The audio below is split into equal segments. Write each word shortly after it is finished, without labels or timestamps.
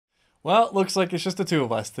Well, looks like it's just the two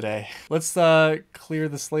of us today. Let's clear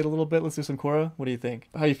the slate a little bit. Let's do some Korra. What do you think?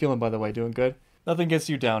 How you feeling, by the way? Doing good? Nothing gets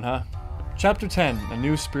you down, huh? Chapter 10, A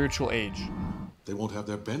New Spiritual Age. They won't have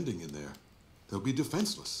their bending in there. They'll be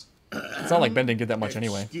defenseless. It's not like bending did that much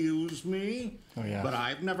anyway. Excuse me? Oh, yeah. But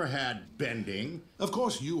I've never had bending. Of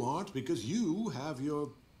course you aren't, because you have your...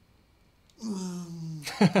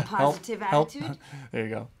 Positive attitude. There you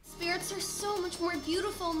go. Spirits are so much more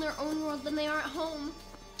beautiful in their own world than they are at home.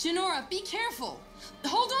 Jenorra, be careful.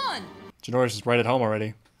 Hold on. Jenorra's just right at home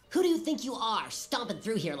already. Who do you think you are, stomping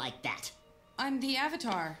through here like that? I'm the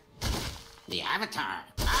Avatar. The Avatar?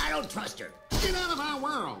 I don't trust her. Get out of our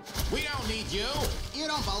world. We don't need you. You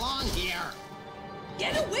don't belong here.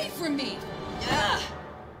 Get away from me. Ugh.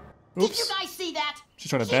 Did you Oops. guys see that? She's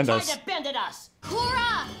trying to bend us. She tried to bend at us.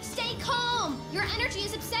 Korra, stay calm. Your energy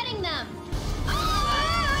is upsetting them.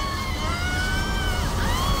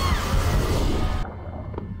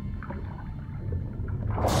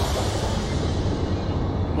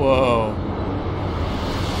 Whoa.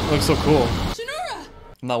 Looks so cool. Jenorra!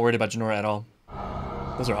 I'm not worried about Jenorra at all.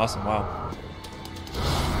 Those are awesome, wow.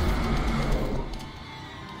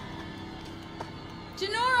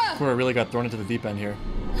 Jenorra! Korra really got thrown into the deep end here.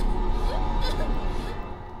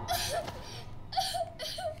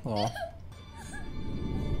 Aw.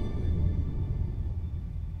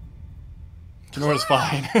 Jenorra's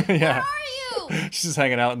fine. Yeah. Where are you? She's just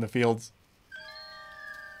hanging out in the fields.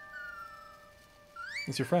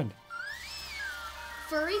 It's your friend.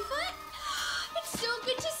 Furryfoot? It's so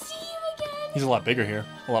good to see you again. He's a lot bigger here.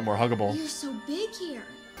 A lot more huggable. You're so big here.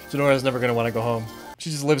 Jenorra's never gonna want to go home. She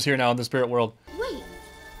just lives here now in the spirit world. Wait,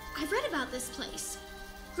 I read about this place.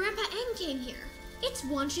 Grandpa Aang came here. It's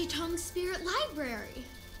Wan Shi Tong's spirit library.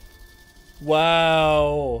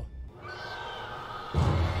 Wow.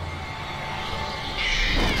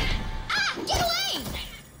 Ah, get away!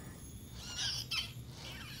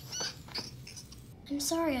 I'm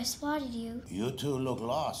sorry I spotted you. You two look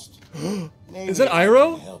lost. Is that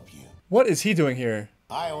Iroh? I can help you. What is he doing here?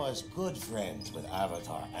 I was good friends with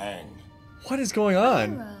Avatar Aang. What is going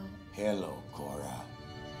on? Iroh. Hello, Korra.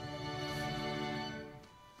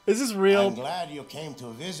 Is this I'm real? glad you came to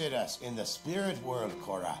visit us in the spirit world,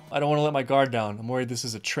 Korra. I don't want to let my guard down. I'm worried this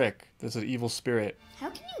is a trick. This is an evil spirit. How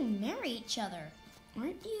can you marry each other?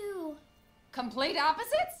 Aren't you? Complete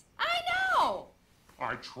opposites? I know!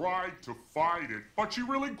 I tried to fight it, but she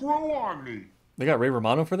really grew on me. They got Ray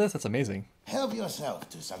Romano for this? That's amazing. Help yourself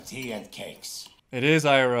to some tea and cakes. It is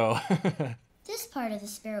Iroh. This part of the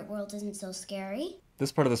spirit world isn't so scary.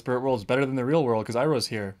 This part of the spirit world is better than the real world because Iroh's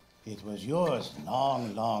here. It was yours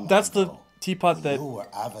long That's the ago. teapot When that you were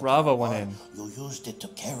Avatar Rava went in. 1, you used it to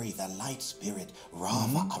carry the light spirit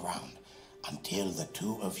Rava around until the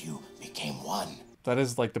two of you became one. That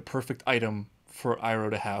is like the perfect item for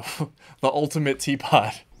Iroh to have. The ultimate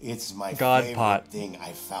teapot. It's my God favorite pot. thing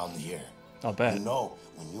I found here. I'll bet. You know,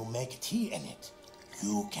 when you make tea in it,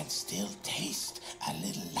 you can still taste a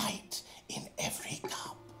little light in every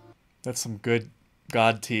cup. That's some good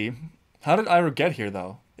god tea. How did Iroh get here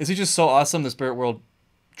though? Is he just so awesome the spirit world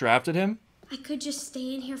drafted him? I could just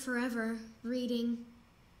stay in here forever, reading.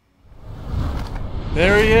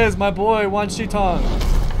 There he is, my boy, Wan Shi Tong.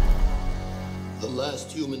 The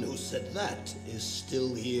last human who said that is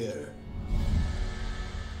still here.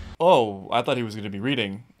 Oh, I thought he was going to be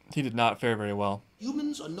reading. He did not fare very well.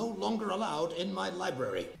 Humans are no longer allowed in my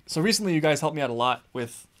library. So recently you guys helped me out a lot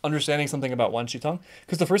with understanding something about Wan Shi Tong.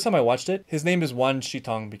 Because the first time I watched it, his name is Wan Shi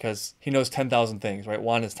Tong because he knows 10,000 things, right?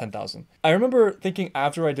 Wan is 10,000. I remember thinking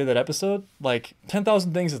after I did that episode, like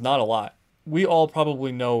 10,000 things is not a lot. We all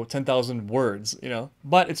probably know 10,000 words, you know?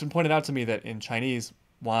 But it's been pointed out to me that in Chinese,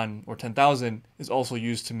 Wan or 10,000 is also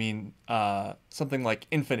used to mean something like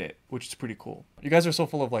infinite, which is pretty cool. You guys are so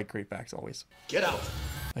full of like great facts always. Get out!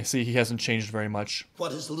 I see he hasn't changed very much.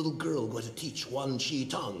 What is the little girl going to teach Wan Shi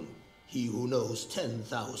Tong? He who knows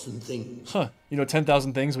 10,000 things. Huh, you know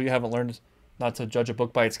 10,000 things but you haven't learned not to judge a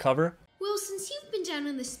book by its cover? Well, since you've been down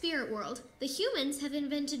in the spirit world, the humans have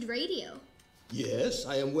invented radio. Yes,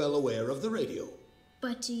 I am well aware of the radio.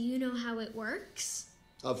 But do you know how it works?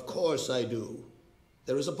 Of course I do.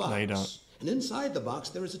 There is a box. No, you don't. And inside the box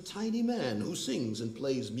there is a tiny man who sings and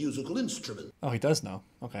plays musical instruments. Oh, he does know.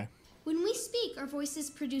 Okay. When we speak, our voices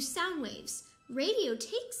produce sound waves. Radio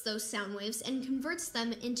takes those sound waves and converts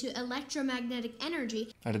them into electromagnetic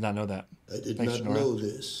energy. I did not know that. I did Thanks, not Jenorra. know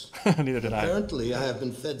this. Neither did I. Apparently, I have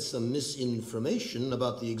been fed some misinformation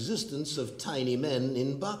about the existence of tiny men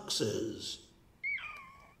in boxes.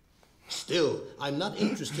 Still, I'm not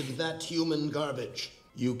interested in that human garbage.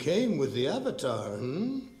 You came with the Avatar,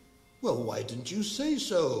 hmm? Well, why didn't you say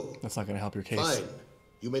so? That's not going to help your case. Fine.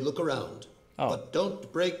 You may look around, but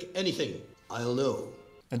don't break anything. I'll know.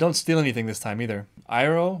 And don't steal anything this time either.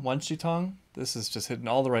 Iroh, Wan Shi Tong, this is just hitting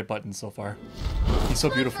all the right buttons so far. He's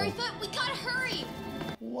so beautiful. Furryfoot, we gotta hurry!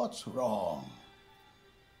 What's wrong?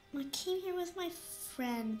 I came here with my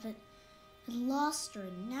friend, but I lost her,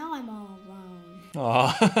 and now I'm all alone.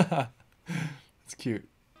 Aw, it's cute.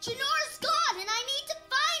 Jenorra's gone, and I need to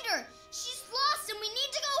find her! She's lost, and we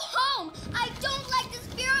need to go home! I don't like the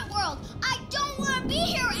spirit world! I don't want to be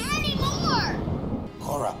here anymore!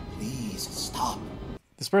 Korra, please stop.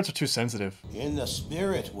 The spirits are too sensitive. In the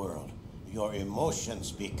spirit world, your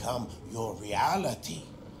emotions become your reality.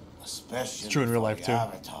 Especially it's true in real life, for too. the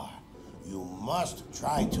Avatar. You must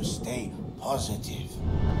try to stay positive.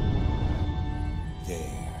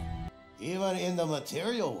 There. Even in the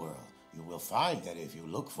material world, you will find that if you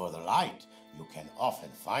look for the light, you can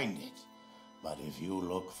often find it. But if you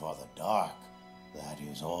look for the dark, that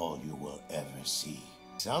is all you will ever see.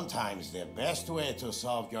 Sometimes the best way to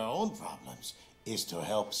solve your own problems is to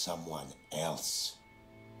help someone else.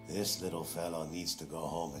 This little fellow needs to go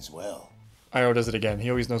home as well. Iroh does it again. He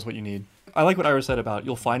always knows what you need. I like what Iroh said about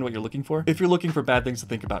you'll find what you're looking for. If you're looking for bad things to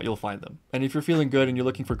think about, you'll find them. And if you're feeling good and you're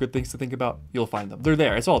looking for good things to think about, you'll find them. They're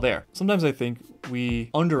there. It's all there. Sometimes I think we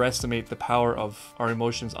underestimate the power of our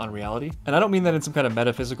emotions on reality. And I don't mean that in some kind of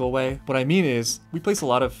metaphysical way. What I mean is we place a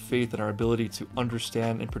lot of faith in our ability to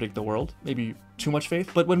understand and predict the world. Maybe too much faith.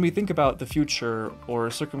 But when we think about the future or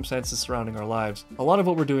circumstances surrounding our lives, a lot of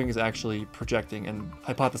what we're doing is actually projecting and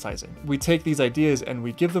hypothesizing. We take these ideas and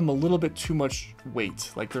we give them a little bit too much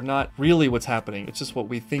weight. Like they're not really what's happening. It's just what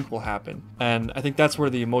we think will happen. And I think that's where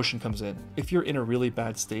the emotion comes in. If you're in a really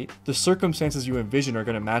bad state, the circumstances you envision are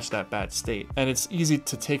going to match that bad state. And it's easy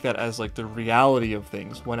to take that as like the reality of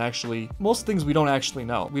things when actually most things we don't actually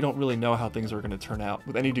know. We don't really know how things are going to turn out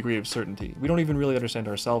with any degree of certainty. We don't even really understand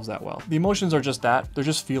ourselves that well. The emotions are just that. They're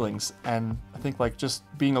just feelings. And I think like just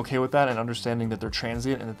being okay with that and understanding that they're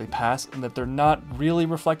transient and that they pass and that they're not really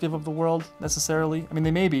reflective of the world necessarily. I mean,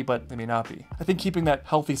 they may be, but they may not be. I think keeping that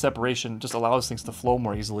healthy separation just allows things to flow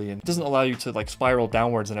more easily and it doesn't allow you to like spiral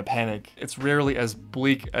downwards in a panic. It's rarely as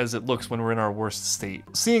bleak as it looks when we're in our worst state.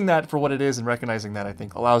 Seeing that for what it is and recognizing that, I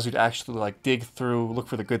think, allows you to actually like dig through, look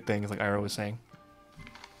for the good things like Iroh was saying.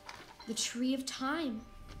 The Tree of Time.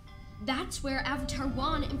 That's where Avatar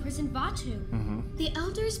Wan imprisoned Vaatu. The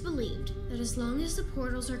elders believed that as long as the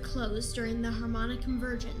portals are closed during the harmonic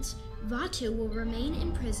convergence, Vaatu will remain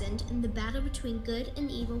imprisoned and the battle between good and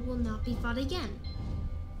evil will not be fought again.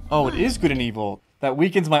 Oh, it is good and evil. That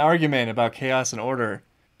weakens my argument about chaos and order.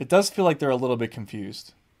 It does feel like they're a little bit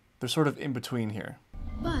confused. They're sort of in between here.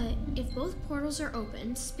 But if both portals are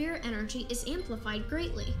open, spirit energy is amplified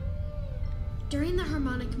greatly. During the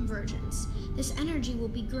harmonic convergence, this energy will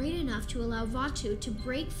be great enough to allow Vaatu to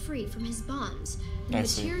break free from his bonds. The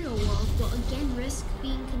material world will again risk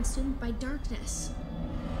being consumed by darkness.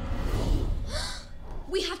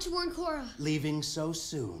 We have to warn Korra. Leaving so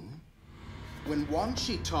soon? When Wan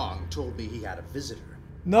Shi Tong told me he had a visitor,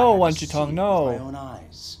 no, Wan Shi Tong, no. With my own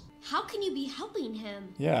eyes. How can you be helping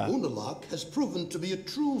him? Yeah. Unalaq has proven to be a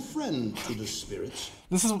true friend to the spirits.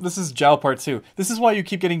 This is Zhao Part 2. This is why you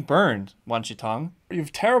keep getting burned, Wan Shi Tong. You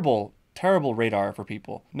have terrible radar for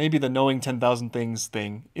people. Maybe the knowing 10,000 things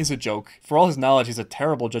thing is a joke. For all his knowledge, he's a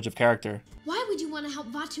terrible judge of character. Why would you want to help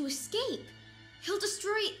Vaatu escape? He'll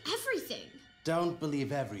destroy everything. Don't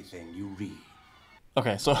believe everything you read.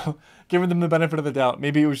 Okay, so giving them the benefit of the doubt,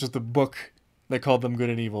 maybe it was just a book that called them good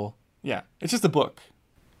and evil. Yeah, it's just a book.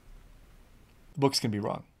 Books can be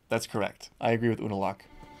wrong. That's correct. I agree with Unalaq.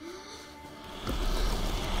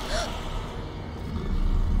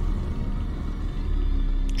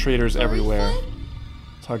 Traitors everywhere.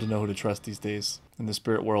 It's hard to know who to trust these days in the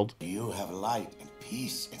spirit world. You have light and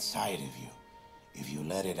peace inside of you. If you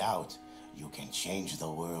let it out, you can change the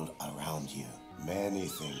world around you. Many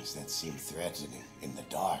things that seem threatening in the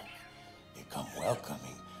dark become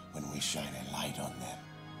welcoming when we shine a light on them.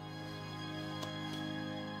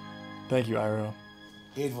 Thank you, Iroh.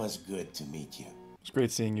 It was good to meet you. It's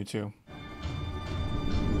great seeing you too.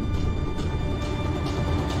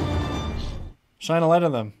 Shine a light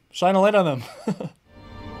on them. Shine a light on them.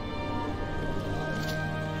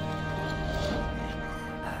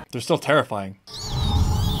 They're still terrifying.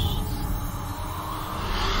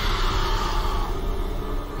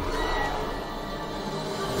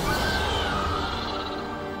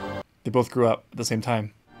 They both grew up at the same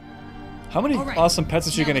time. How many awesome pets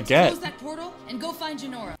is she gonna get? Close that portal and go find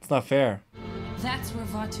Jenorra. It's not fair. That's where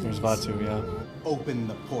Vaatu There's is. Vaatu, yeah. Open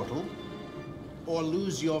the portal, or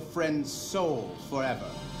lose your friend's soul forever.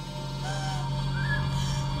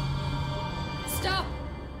 Stop!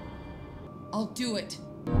 I'll do it.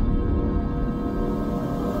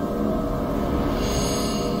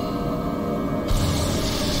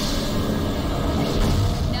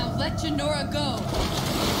 Jenorra go.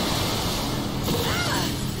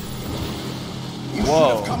 You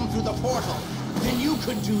should have come through the portal. Then you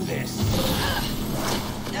could do this.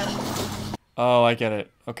 Oh, I get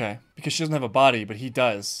it. Okay. Because she doesn't have a body, but he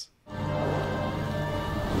does.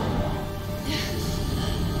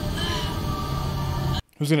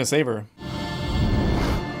 Who's gonna save her?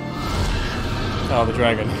 Oh, the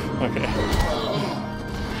dragon. Okay.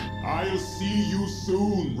 I'll see you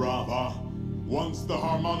soon, Rava. Once the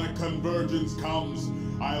harmonic convergence comes,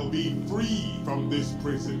 I'll be free from this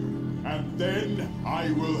prison. And then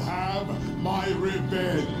I will have my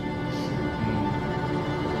revenge.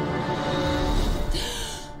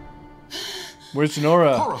 Where's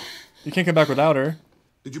Jenorra? Korra! You can't come back without her.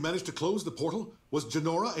 Did you manage to close the portal? Was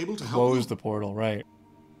Jenorra able to help Close you? the portal, right.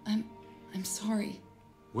 I'm sorry.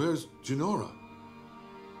 Where's Jenorra?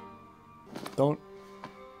 Don't...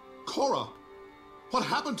 Korra! What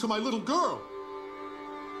happened to my little girl?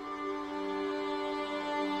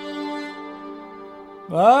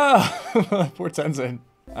 Ah! Poor Tenzin.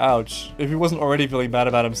 Ouch. If he wasn't already feeling bad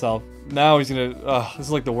about himself, now he's gonna... this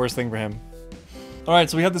is like the worst thing for him. Alright,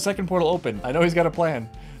 so we have the second portal open. I know he's got a plan.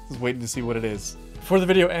 Just waiting to see what it is. Before the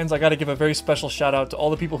video ends, I gotta give a very special shout out to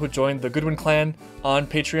all the people who joined the Goodwin clan on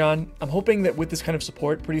Patreon. I'm hoping that with this kind of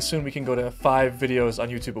support, pretty soon we can go to 5 videos on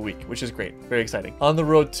YouTube a week, which is great. Very exciting. On the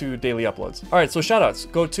road to daily uploads. Alright, so shout outs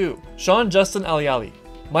go to Sean Justin Aliali,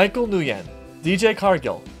 Michael Nguyen, DJ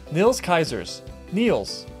Cargill, Nils Kaisers,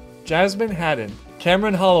 Niels, Jasmine Haddon,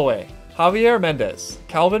 Cameron Holloway, Javier Mendez,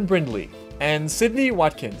 Calvin Brindley, and Sydney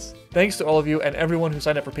Watkins. Thanks to all of you and everyone who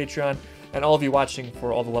signed up for Patreon, and all of you watching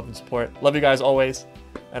for all the love and support. Love you guys always,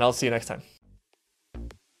 and I'll see you next time.